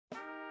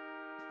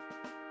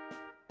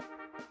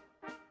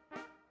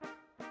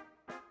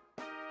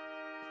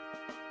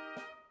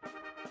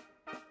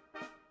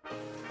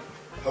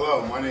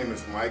Hello, my name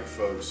is Mike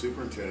Folk,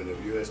 Superintendent of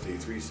USD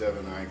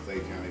 379 Clay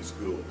County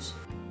Schools.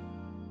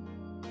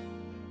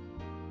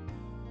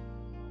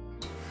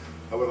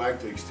 I would like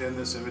to extend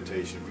this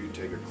invitation for you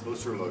to take a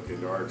closer look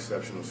into our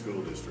exceptional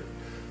school district.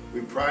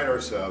 We pride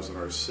ourselves in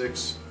our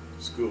 6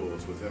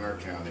 schools within our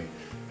county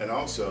and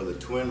also the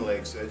Twin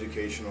Lakes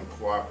Educational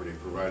Cooperative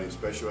providing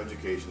special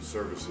education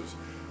services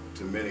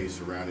to many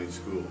surrounding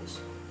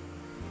schools.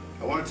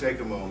 I want to take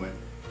a moment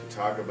to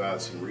talk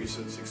about some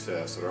recent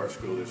success that our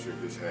school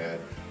district has had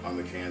on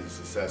the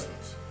Kansas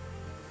assessments.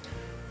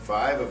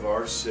 5 of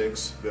our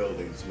 6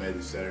 buildings made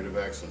the Standard of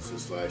Excellence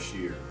this last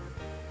year.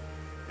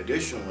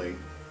 Additionally,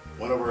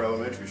 one of our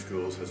elementary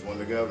schools has won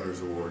the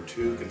Governor's Award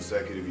 2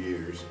 consecutive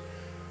years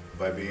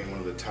by being one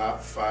of the top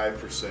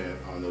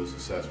 5% on those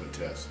assessment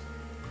tests.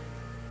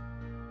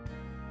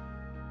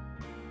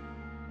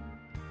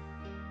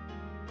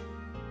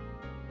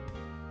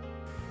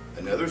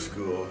 Another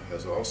school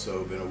has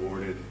also been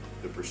awarded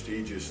the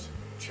prestigious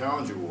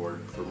Challenge Award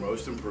for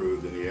Most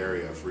Improved in the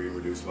area of free and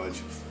reduced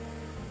lunches.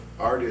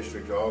 Our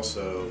district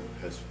also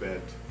has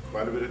spent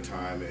quite a bit of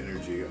time and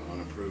energy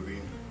on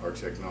improving our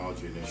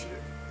technology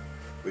initiative.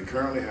 We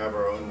currently have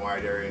our own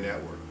wide area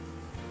network.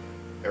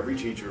 Every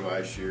teacher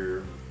last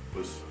year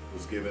was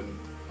given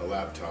a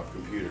laptop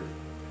computer,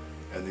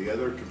 and the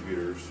other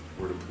computers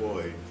were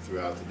deployed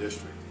throughout the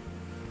district.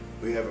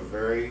 We have a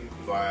very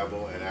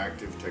viable and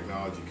active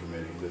technology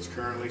committee that's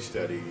currently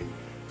studying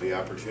the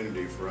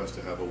opportunity for us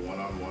to have a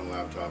one-on-one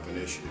laptop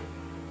initiative.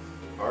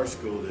 Our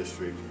school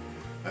district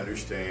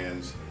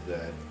understands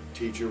that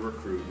teacher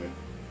recruitment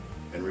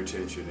and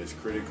retention is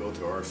critical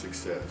to our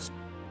success.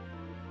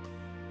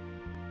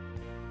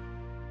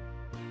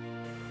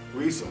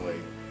 Recently,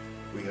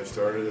 we have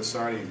started a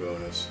signing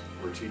bonus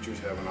where teachers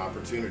have an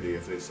opportunity,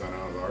 if they sign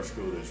on with our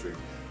school district,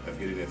 of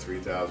getting a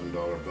 $3,000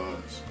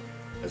 bonus.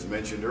 As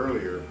mentioned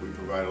earlier, we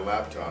provide a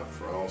laptop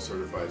for all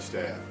certified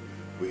staff.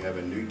 We have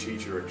a new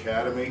teacher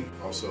academy,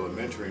 also a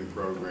mentoring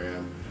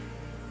program,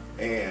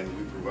 and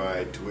we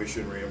provide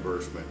tuition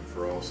reimbursement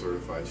for all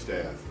certified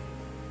staff.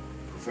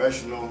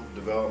 Professional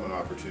development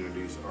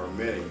opportunities are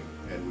many,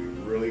 and we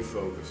really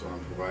focus on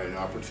providing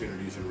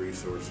opportunities and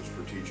resources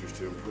for teachers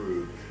to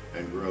improve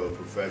and grow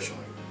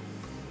professionally.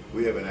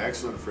 We have an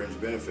excellent fringe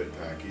benefit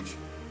package,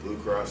 Blue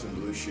Cross and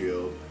Blue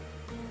Shield,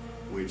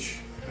 which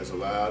has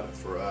allowed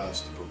for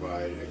us to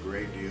provide a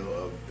great deal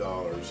of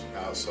dollars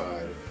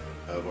outside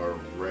of our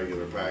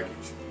regular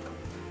package.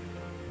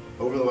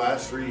 Over the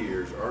last 3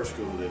 years, our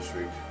school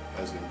district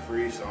has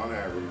increased on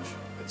average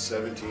at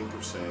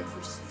 17%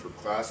 for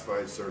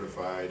classified,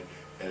 certified,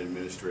 and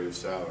administrative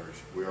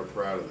salaries. We are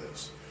proud of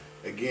this.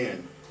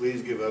 Again,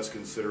 please give us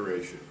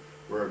consideration.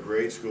 We're a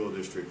great school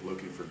district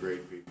looking for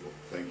great people.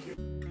 Thank you.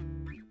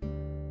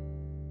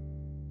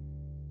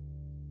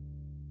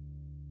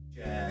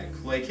 At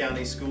Clay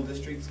County School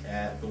District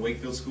at the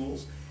Wakefield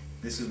Schools.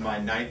 This is my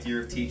 9th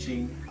year of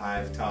teaching.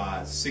 I've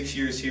taught 6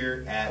 years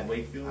here at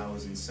Wakefield. I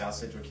was in South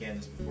Central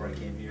Kansas before I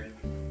came here.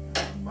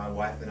 My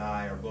wife and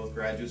I are both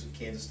graduates of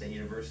Kansas State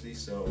University,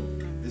 so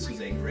this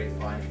was a great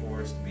find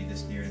for us to be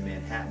this near to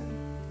Manhattan.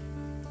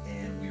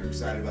 And we were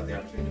excited about the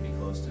opportunity to be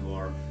close to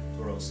our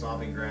own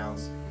stomping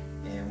grounds.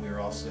 And we were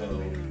also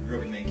grew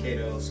up in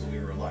Mankato, so we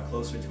were a lot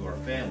closer to our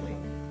family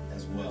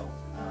as well.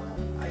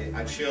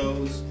 I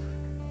chose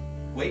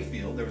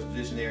Wakefield. There was a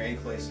position there in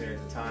Clay Center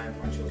at the time.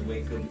 I chose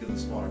Wakefield because of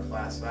the smaller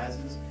class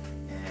sizes,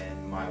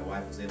 and my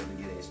wife was able to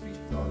get a speech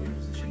pathology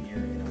position here,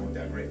 and it worked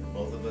out great for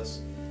both of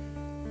us.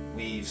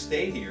 We've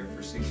stayed here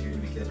for 6 years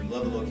because we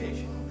love the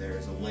location.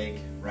 There's a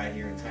lake right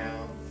here in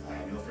town,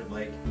 Milford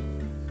Lake,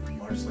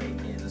 largest lake in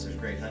Kansas. There's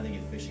great hunting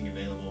and fishing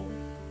available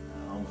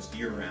almost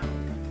year-round,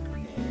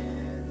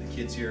 and the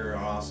kids here are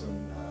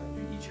awesome.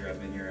 Each year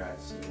I've been here, I've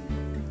seen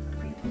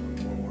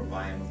more and more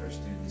buy-in with our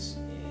students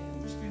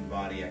in student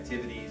body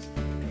activities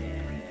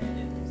and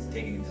in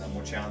taking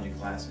more challenging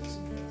classes.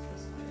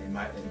 In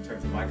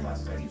terms of my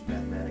classes, I teach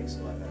mathematics,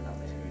 so I've had an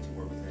opportunity to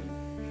work with them.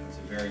 It's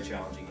a very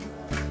challenging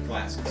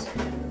classes,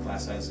 and the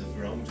class sizes have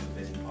grown, which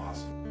has been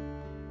awesome.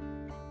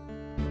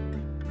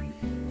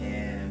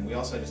 And we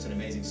also have just an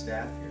amazing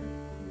staff here.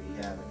 We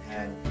haven't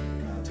had,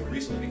 until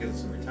recently because of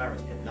some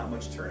retirements, but not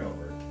much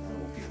turnover.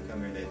 When people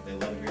come here, they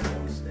love it here, they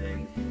want to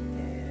stay,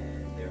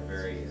 and they're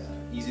very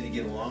easy to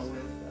get along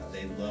with.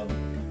 They love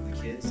the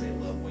kids, they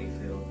love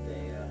Wakefield,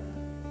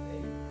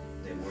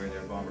 they wear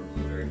their bomber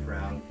blue very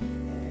proud,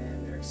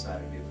 and they're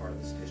excited to be a part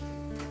of this district.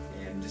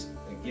 And just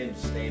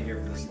staying here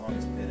for this long,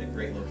 it's been a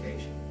great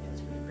location, and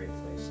it's been a great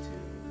place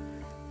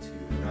to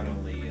not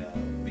only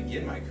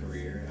begin my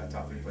career. I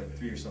taught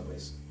 3 years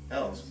someplace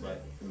else,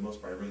 but for the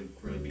most part I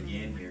really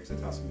began here because I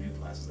taught some new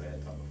classes that I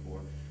had taught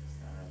before.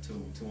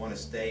 To want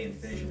to stay and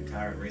finish and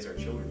retire and raise our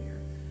children here.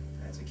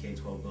 It's a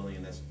K-12 building,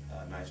 and that's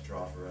a nice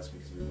draw for us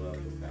because we love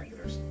the fact that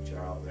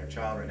our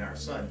child right now, our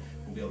son,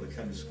 will be able to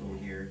come to school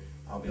here.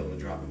 I'll be able to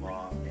drop him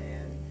off,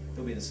 and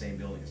they'll be in the same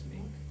building as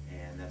me,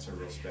 and that's a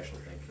real special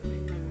thing for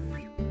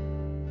me.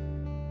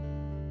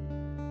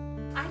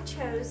 I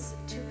chose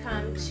to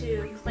come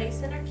to Clay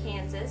Center,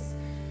 Kansas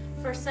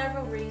for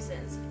several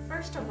reasons.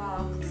 First of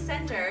all,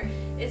 Center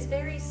is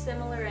very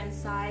similar in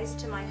size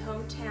to my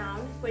hometown,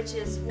 which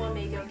is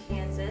Wamego,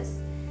 Kansas.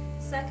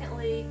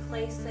 Secondly,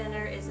 Clay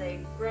Center is a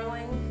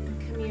growing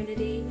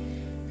community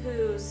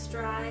who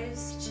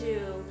strives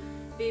to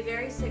be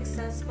very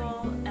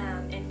successful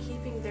in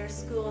keeping their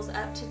schools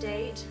up to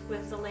date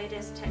with the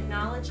latest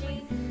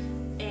technology,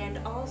 and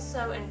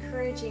also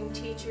encouraging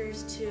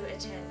teachers to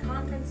attend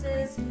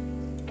conferences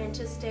and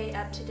to stay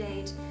up to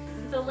date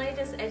with the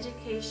latest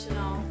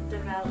educational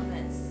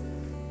developments.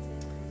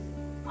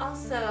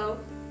 Also,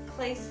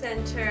 Clay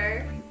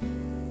Center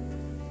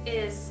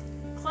is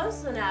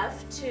close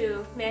enough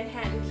to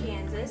Manhattan,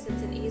 Kansas.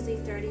 It's an easy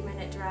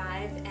 30-minute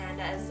drive,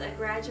 and as a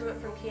graduate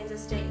from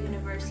Kansas State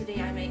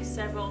University, I make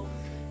several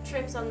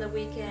trips on the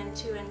weekend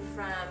to and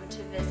from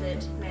to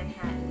visit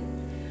Manhattan.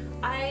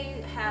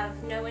 I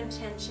have no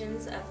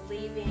intentions of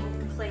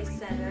leaving Clay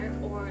Center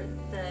or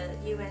the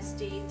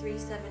USD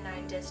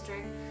 379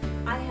 district.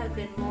 I have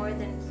been more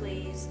than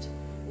pleased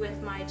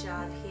with my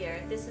job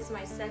here. This is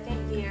my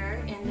second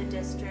year in the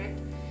district.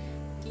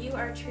 You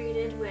are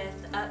treated with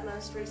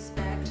utmost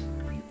respect,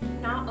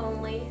 not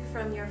only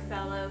from your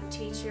fellow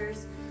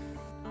teachers,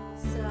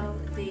 also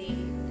the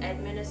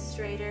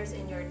administrators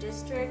in your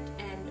district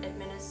and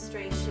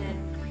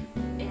administration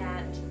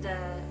at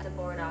the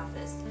board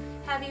office.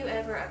 Have you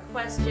ever a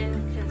question,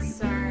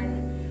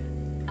 concern?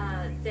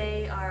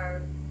 They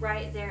are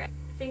right there at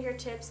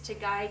fingertips to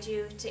guide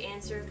you, to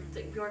answer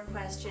your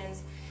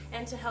questions,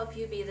 and to help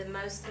you be the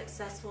most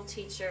successful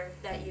teacher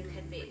that you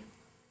could be.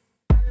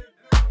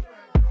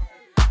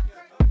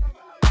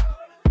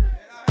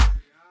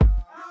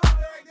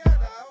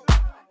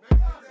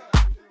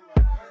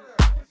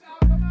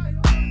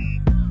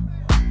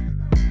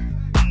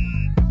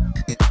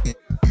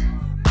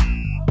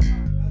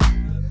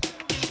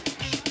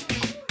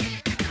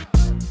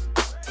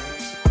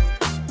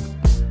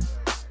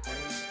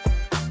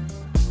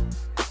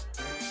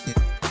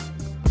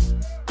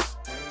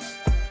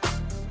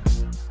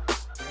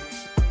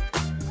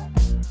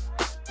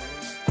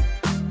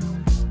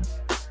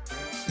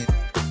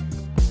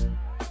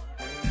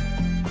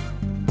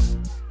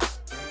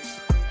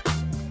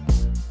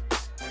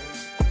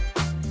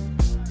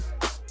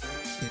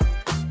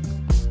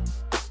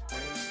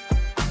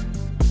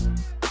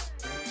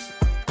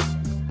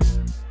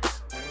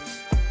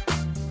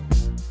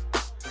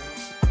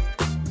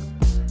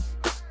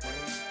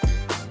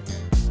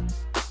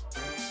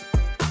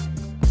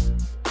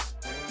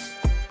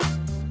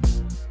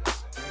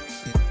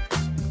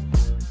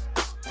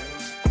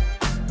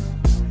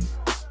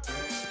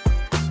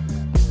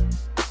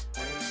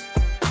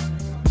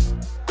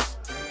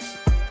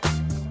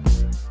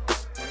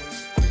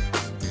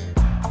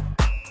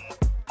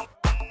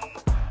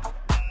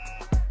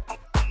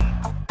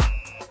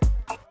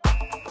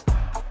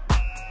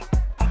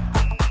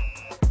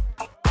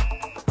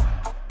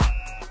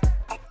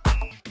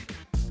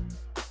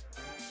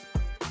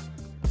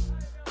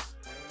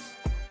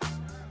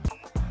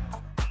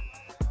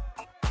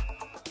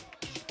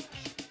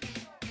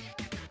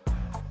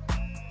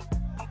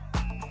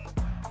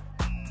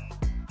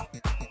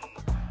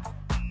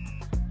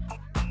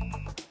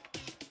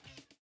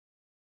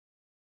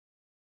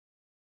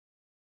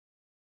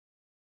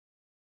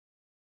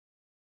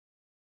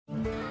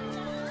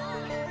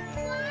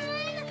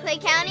 Clay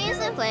County is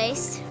a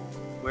place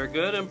where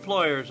good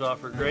employers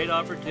offer great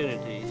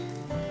opportunities,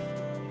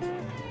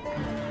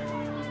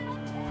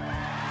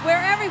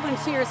 where everyone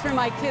cheers for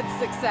my kids'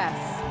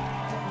 success,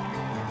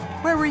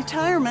 where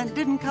retirement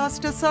didn't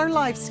cost us our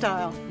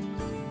lifestyle,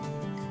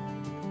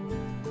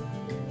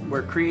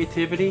 where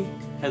creativity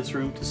has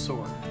room to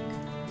soar,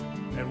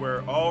 and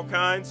where all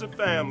kinds of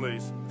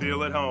families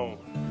feel at home.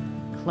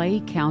 Clay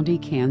County,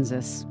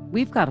 Kansas.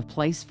 We've got a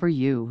place for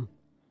you.